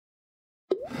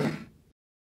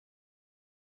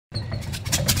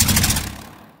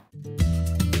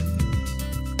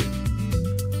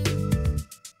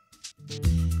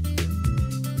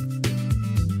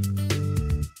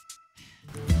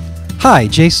Hi,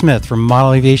 Jay Smith from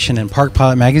Model Aviation and Park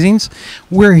Pilot magazines.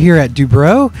 We're here at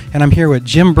Dubrow, and I'm here with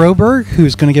Jim Broberg,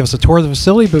 who's going to give us a tour of the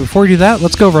facility. But before we do that,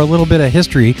 let's go over a little bit of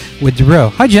history with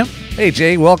Dubrow. Hi, Jim. Hey,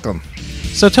 Jay. Welcome.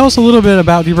 So tell us a little bit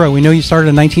about Dubrow. We know you started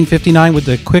in 1959 with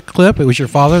the Quick Clip. It was your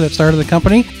father that started the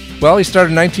company. Well, he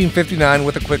started in 1959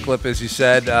 with a Quick Clip, as you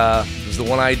said. It was the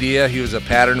one idea. He was a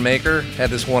pattern maker, had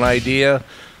this one idea,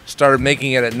 started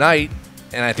making it at night,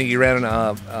 and I think he ran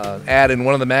an ad in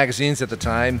one of the magazines at the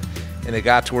time, and it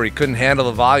got to where he couldn't handle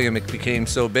the volume. It became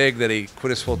so big that he quit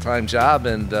his full-time job,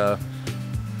 and the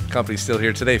company's still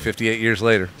here today, 58 years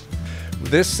later.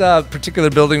 This particular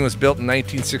building was built in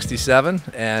 1967,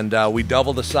 and we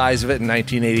doubled the size of it in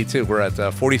 1982. We're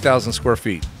at 40,000 square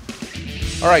feet.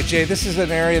 All right, Jay, this is an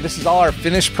area, this is all our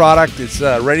finished product. It's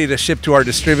ready to ship to our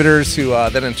distributors, who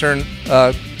then in turn,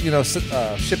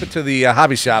 ship it to the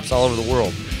hobby shops all over the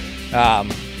world.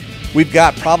 We've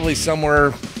got probably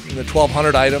somewhere in the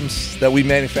 1,200 items that we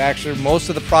manufacture. Most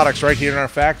of the products right here in our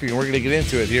factory, and we're going to get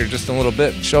into it here in just a little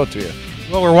bit and show it to you.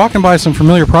 Well, we're walking by some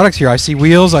familiar products here. I see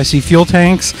wheels, I see fuel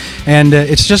tanks, and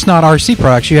it's just not RC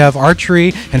products. You have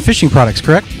archery and fishing products,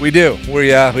 correct? We do. We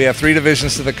have 3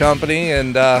 divisions to the company,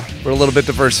 and we're a little bit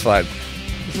diversified.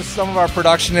 This is some of our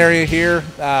production area here.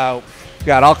 We've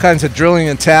got all kinds of drilling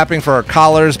and tapping for our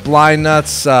collars, blind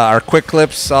nuts, our quick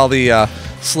clips, all the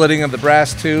slitting of the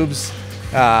brass tubes.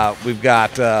 We've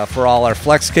got, for all our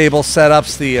flex cable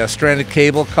setups, the stranded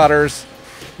cable cutters.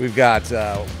 We've got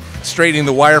straightening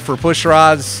the wire for push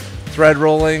rods, thread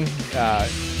rolling.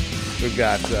 We've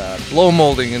got blow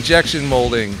molding, injection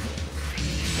molding,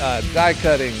 die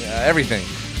cutting, everything.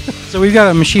 So we've got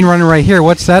a machine running right here.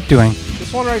 What's that doing?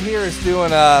 This one right here is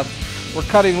doing, we're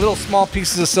cutting little small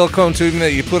pieces of silicone tubing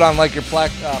that you put on like your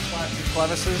plastic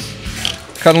clevises.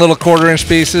 Cutting little 1/4-inch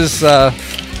pieces.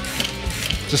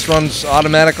 Just runs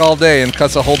automatic all day and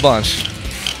cuts a whole bunch.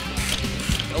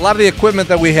 A lot of the equipment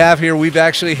that we have here, we've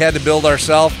actually had to build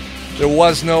ourselves. There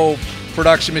was no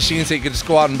production machines that you could just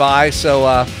go out and buy,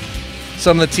 so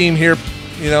some of the team here,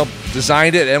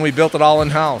 designed it, and we built it all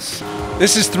in-house.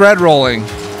 This is thread rolling.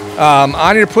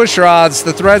 On your push rods,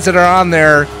 the threads that are on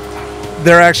there,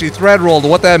 they're actually thread rolled.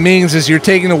 What that means is you're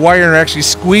taking the wire and actually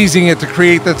squeezing it to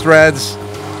create the threads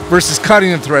versus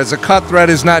cutting the threads. A cut thread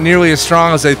is not nearly as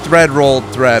strong as a thread rolled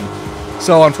thread.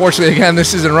 So unfortunately, again,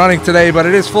 this isn't running today, but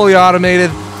it is fully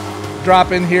automated.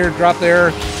 Drop in here, drop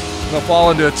there, they'll fall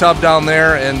into a tub down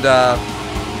there, and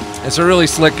it's a really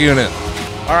slick unit.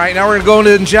 All right, now we're gonna go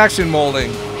into injection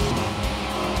molding.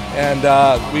 And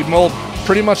we mold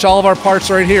pretty much all of our parts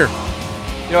right here.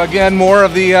 Again, more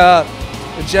of the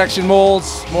injection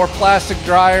molds, more plastic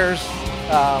dryers.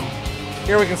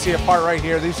 Here we can see a part right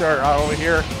here. These are over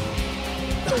here.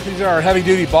 These are our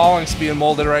heavy-duty ballings being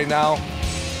molded right now.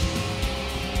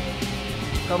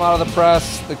 Come out of the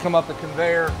press, they come up the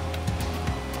conveyor,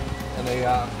 and they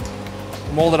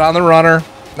mold it on the runner.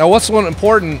 Now, what's one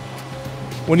important?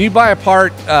 When you buy a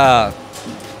part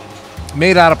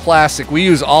made out of plastic, we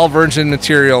use all virgin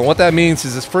material. And what that means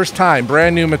is, it's first time,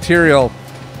 brand new material.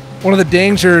 One of the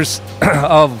dangers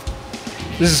of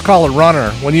this is called a runner.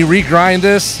 When you regrind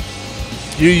this,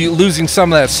 you're losing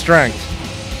some of that strength.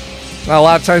 Now, a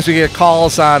lot of times we get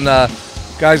calls on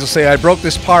guys will say, I broke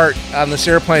this part on this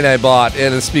airplane I bought,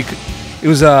 and it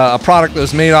was a product that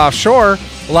was made offshore.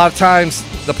 A lot of times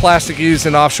the plastic used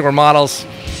in offshore models,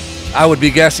 I would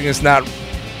be guessing, is not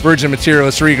virgin material,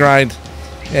 it's regrind,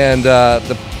 and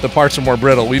the parts are more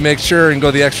brittle. We make sure and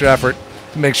go the extra effort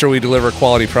to make sure we deliver a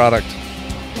quality product.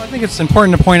 Well, I think it's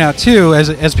important to point out too,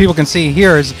 as people can see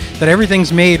here, is that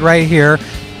everything's made right here,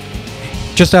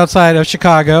 just outside of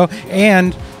Chicago,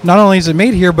 and not only is it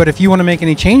made here, but if you want to make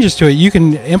any changes to it, you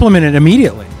can implement it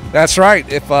immediately. That's right.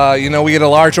 If we get a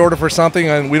large order for something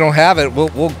and we don't have it,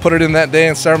 we'll put it in that day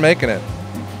and start making it.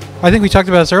 I think we talked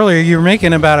about this earlier. You're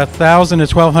making about 1,000 to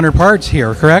 1,200 parts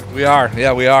here, correct? We are.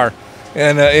 Yeah, we are.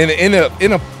 And in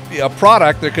a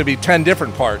product, there could be 10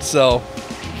 different parts. So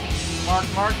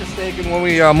Mark is taking, when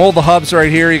we mold the hubs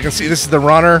right here, you can see this is the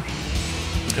runner.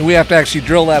 And we have to actually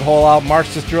drill that hole out.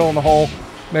 Mark's just drilling the hole,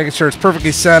 making sure it's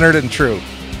perfectly centered and true.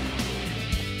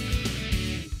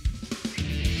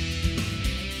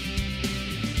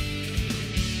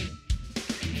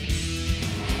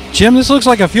 Jim, this looks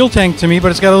like a fuel tank to me,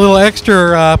 but it's got a little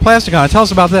extra plastic on it. Tell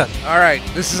us about that. All right,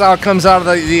 this is how it comes out of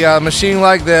the machine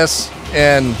like this.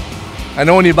 And I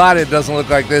know when you buy it, it doesn't look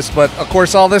like this, but of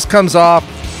course all this comes off.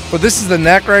 But this is the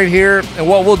neck right here, and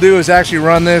what we'll do is actually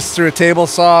run this through a table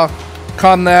saw,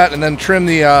 come that, and then trim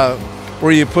the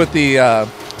where you put the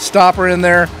stopper in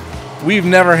there. We've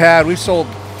sold,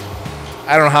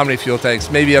 I don't know how many fuel tanks,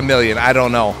 maybe 1 million, I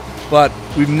don't know. but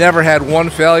we've never had one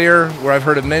failure where I've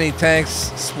heard of many tanks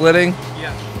splitting.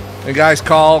 Yeah. And guys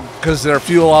call because their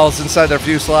fuel oil is inside their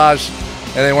fuselage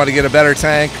and they want to get a better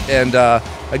tank. And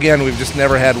again, we've just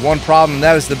never had one problem. And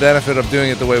that is the benefit of doing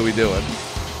it the way we do it.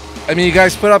 I mean, you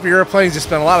guys put up your airplanes, you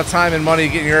spend a lot of time and money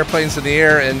getting your airplanes in the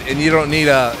air, and you don't need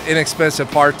an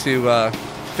inexpensive part to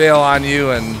fail on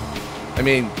you. And I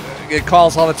mean, it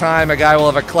calls all the time. A guy will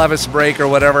have a clevis break or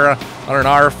whatever on an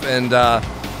ARF and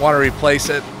want to replace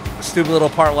it. A stupid little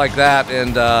part like that,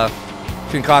 and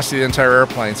can cost you the entire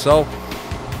airplane. So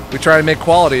we try to make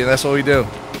quality, and that's what we do.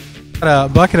 Got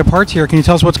a bucket of parts here. Can you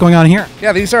tell us what's going on here?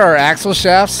 Yeah, these are our axle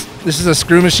shafts. This is a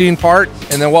screw machine part,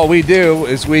 and then what we do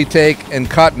is we take and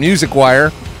cut music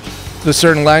wire to a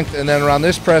certain length, and then around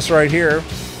this press right here,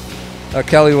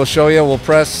 Kelly will show you, we'll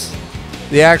press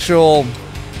the actual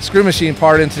screw machine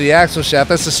part into the axle shaft.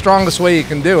 That's the strongest way you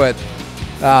can do it.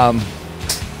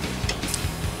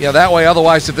 That way,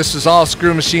 otherwise, if this was all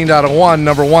screw machined out of one,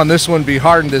 number one, this wouldn't be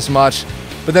hardened as much,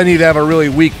 but then you'd have a really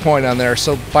weak point on there.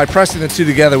 So by pressing the two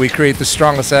together, we create the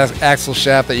strongest axle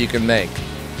shaft that you can make.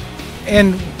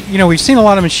 And, you know, we've seen a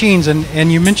lot of machines,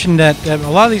 and you mentioned that a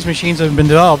lot of these machines have been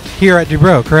developed here at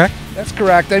Dubrow, correct? That's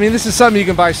correct. I mean, this is something you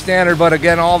can buy standard, but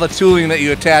again, all the tooling that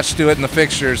you attach to it and the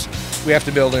fixtures, we have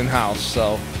to build in-house.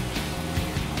 So,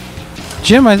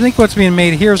 Jim, I think what's being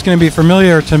made here is going to be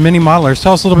familiar to many modelers.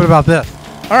 Tell us a little bit about this.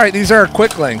 All right, these are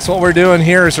quick links. What we're doing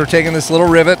here is we're taking this little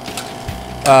rivet,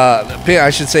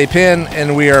 pin,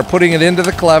 and we are putting it into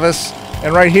the clevis.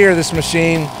 And right here, this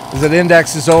machine, as it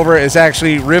indexes over, is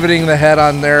actually riveting the head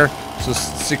on there. So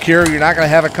secure, you're not going to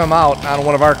have it come out on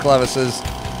one of our clevises.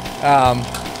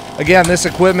 Again, this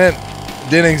equipment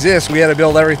didn't exist. We had to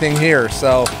build everything here.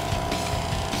 So,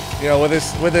 you know,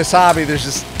 with this hobby, there's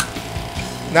just,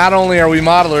 not only are we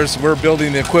modelers, we're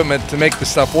building the equipment to make the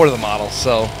stuff for the models.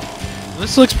 So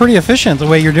this looks pretty efficient the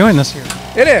way you're doing this here.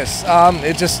 it is.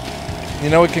 It just, you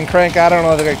know, it can crank, I don't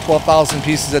know, like 12,000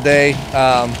 pieces a day.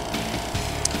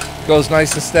 Goes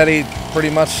nice and steady. Pretty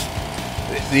much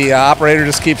the operator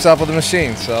just keeps up with the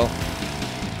machine. So.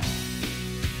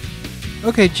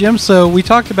 Okay, Jim, so we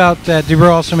talked about that Dubrow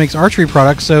also makes archery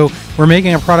products, so we're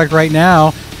making a product right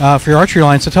now for your archery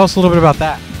line, so tell us a little bit about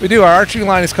that. We do. Our archery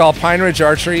line is called Pine Ridge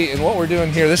Archery, and what we're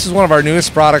doing here, this is one of our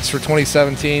newest products for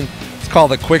 2017. It's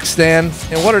called the Quick Stand,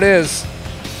 and what it is,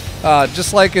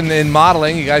 just like in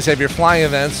modeling, you guys have your flying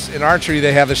events. In archery,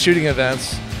 they have the shooting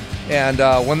events, and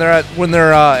when they're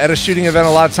at a shooting event,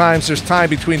 a lot of times there's time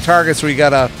between targets where you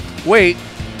gotta wait.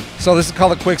 So this is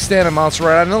called a quick stand. It mounts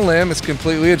right on the limb. It's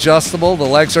completely adjustable. The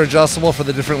legs are adjustable for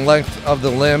the different length of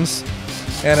the limbs.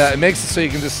 And it makes it so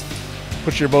you can just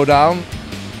put your bow down.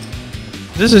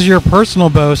 This is your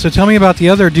personal bow, so tell me about the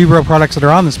other Dubrow products that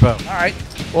are on this bow. All right.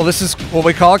 Well, this is what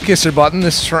we call a kisser button.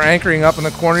 This is for anchoring up in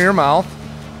the corner of your mouth.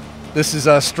 This is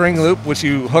a string loop, which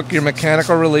you hook your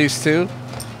mechanical release to.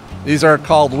 These are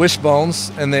called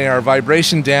wishbones, and they are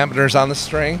vibration dampeners on the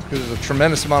string because there's a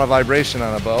tremendous amount of vibration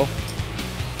on a bow.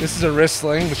 This is a wrist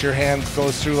sling, which your hand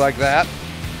goes through like that.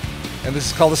 And this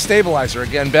is called a stabilizer.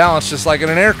 Again, balance, just like in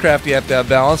an aircraft, you have to have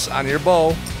balance on your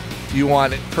bow. You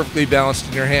want it perfectly balanced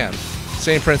in your hand.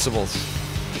 Same principles.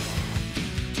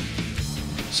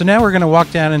 So now we're going to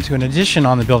walk down into an addition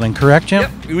on the building, correct, Jim?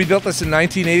 Yep. We built this in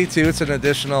 1982. It's an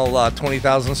additional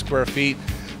 20,000 square feet.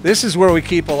 This is where we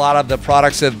keep a lot of the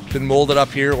products that have been molded up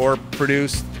here or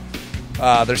produced.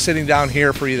 They're sitting down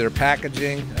here for either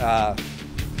packaging,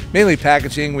 mainly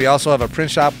packaging. We also have a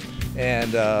print shop,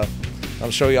 and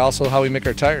I'll show you also how we make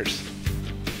our tires.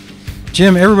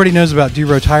 Jim, everybody knows about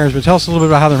Dubrow tires, but tell us a little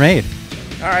bit about how they're made.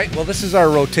 All right, well, this is our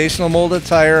rotational molded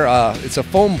tire. It's a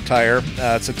foam tire.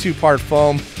 It's a two-part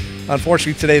foam.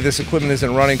 Unfortunately, today this equipment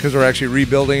isn't running because we're actually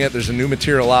rebuilding it. There's a new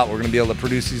material out. We're going to be able to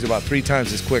produce these about 3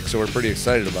 times as quick, so we're pretty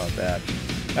excited about that.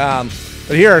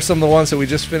 But here are some of the ones that we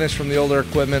just finished from the older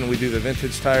equipment. We do the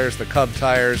vintage tires, the Cub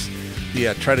tires,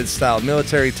 the treaded style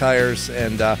military tires,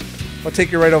 and I'll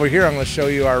take you right over here. I'm going to show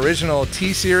you our original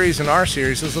T series and R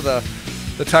series. Those are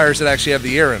the tires that actually have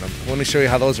the air in them. Let me show you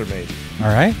how those are made. All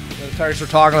right. The tires we're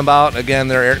talking about, again,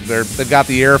 they've got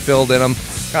the air filled in them,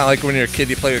 kind of like when you're a kid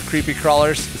you play with creepy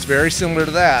crawlers. It's very similar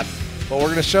to that. What we're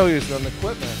going to show you is on the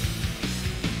equipment.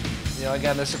 You know,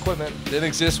 again, this equipment didn't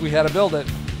exist. We had to build it.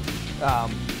 I'll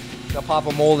pop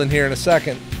a mold in here in a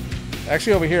second.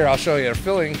 Actually, over here, I'll show you. They're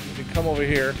filling. If you come over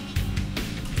here,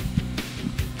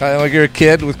 kind of like you're a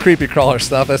kid with creepy crawler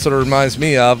stuff. That's what it reminds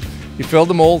me of. You fill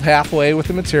the mold halfway with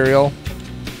the material.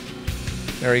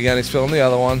 There again, he's filling the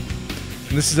other one.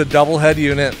 And this is a double head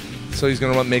unit, so he's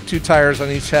going to make 2 tires on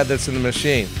each head that's in the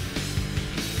machine.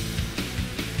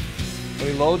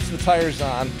 When he loads the tires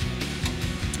on,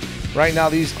 right now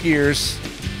these gears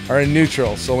are in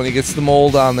neutral. So when he gets the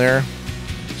mold on there,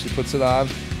 she puts it on.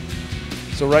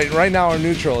 So right now we're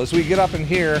neutral. As we get up in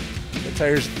here, the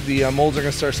tires, the molds are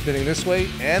going to start spinning this way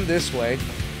and this way.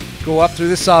 Go up through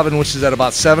this oven, which is at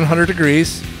about 700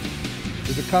 degrees.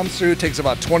 As it comes through, it takes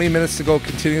about 20 minutes to go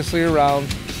continuously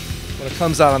around. When it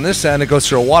comes out on this end, it goes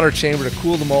through a water chamber to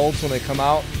cool the molds. When they come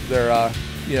out, they're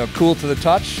cool to the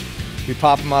touch. We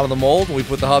pop them out of the mold, and we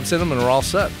put the hubs in them, and we're all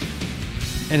set.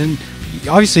 And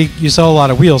obviously, you sell a lot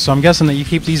of wheels, so I'm guessing that you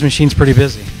keep these machines pretty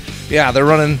busy. Yeah, they're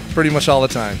running pretty much all the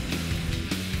time.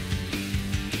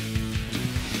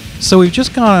 So we've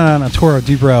just gone on a tour of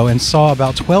Dubro and saw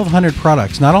about 1,200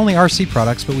 products, not only RC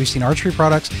products, but we've seen archery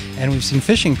products and we've seen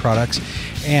fishing products.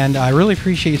 And I really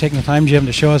appreciate you taking the time, Jim,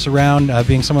 to show us around.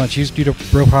 Being someone that's used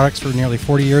Dubro products for nearly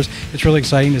 40 years, it's really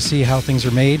exciting to see how things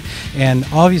are made. And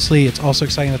obviously, it's also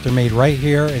exciting that they're made right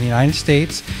here in the United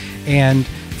States. And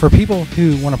for people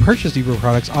who want to purchase Dubro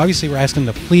products, obviously we're asking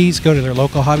them to please go to their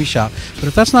local hobby shop. But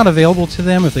if that's not available to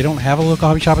them, if they don't have a local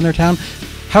hobby shop in their town,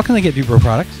 how can they get Dubro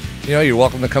products? You're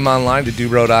welcome to come online to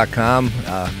dubro.com.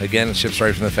 Again, it ships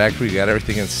right from the factory. We got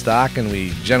everything in stock, and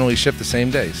we generally ship the same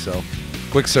day. So,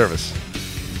 quick service.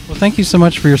 Well, thank you so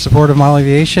much for your support of Model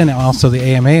Aviation and also the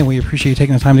AMA, and we appreciate you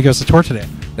taking the time to give us a tour today.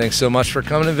 Thanks so much for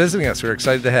coming and visiting us. We're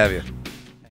excited to have you.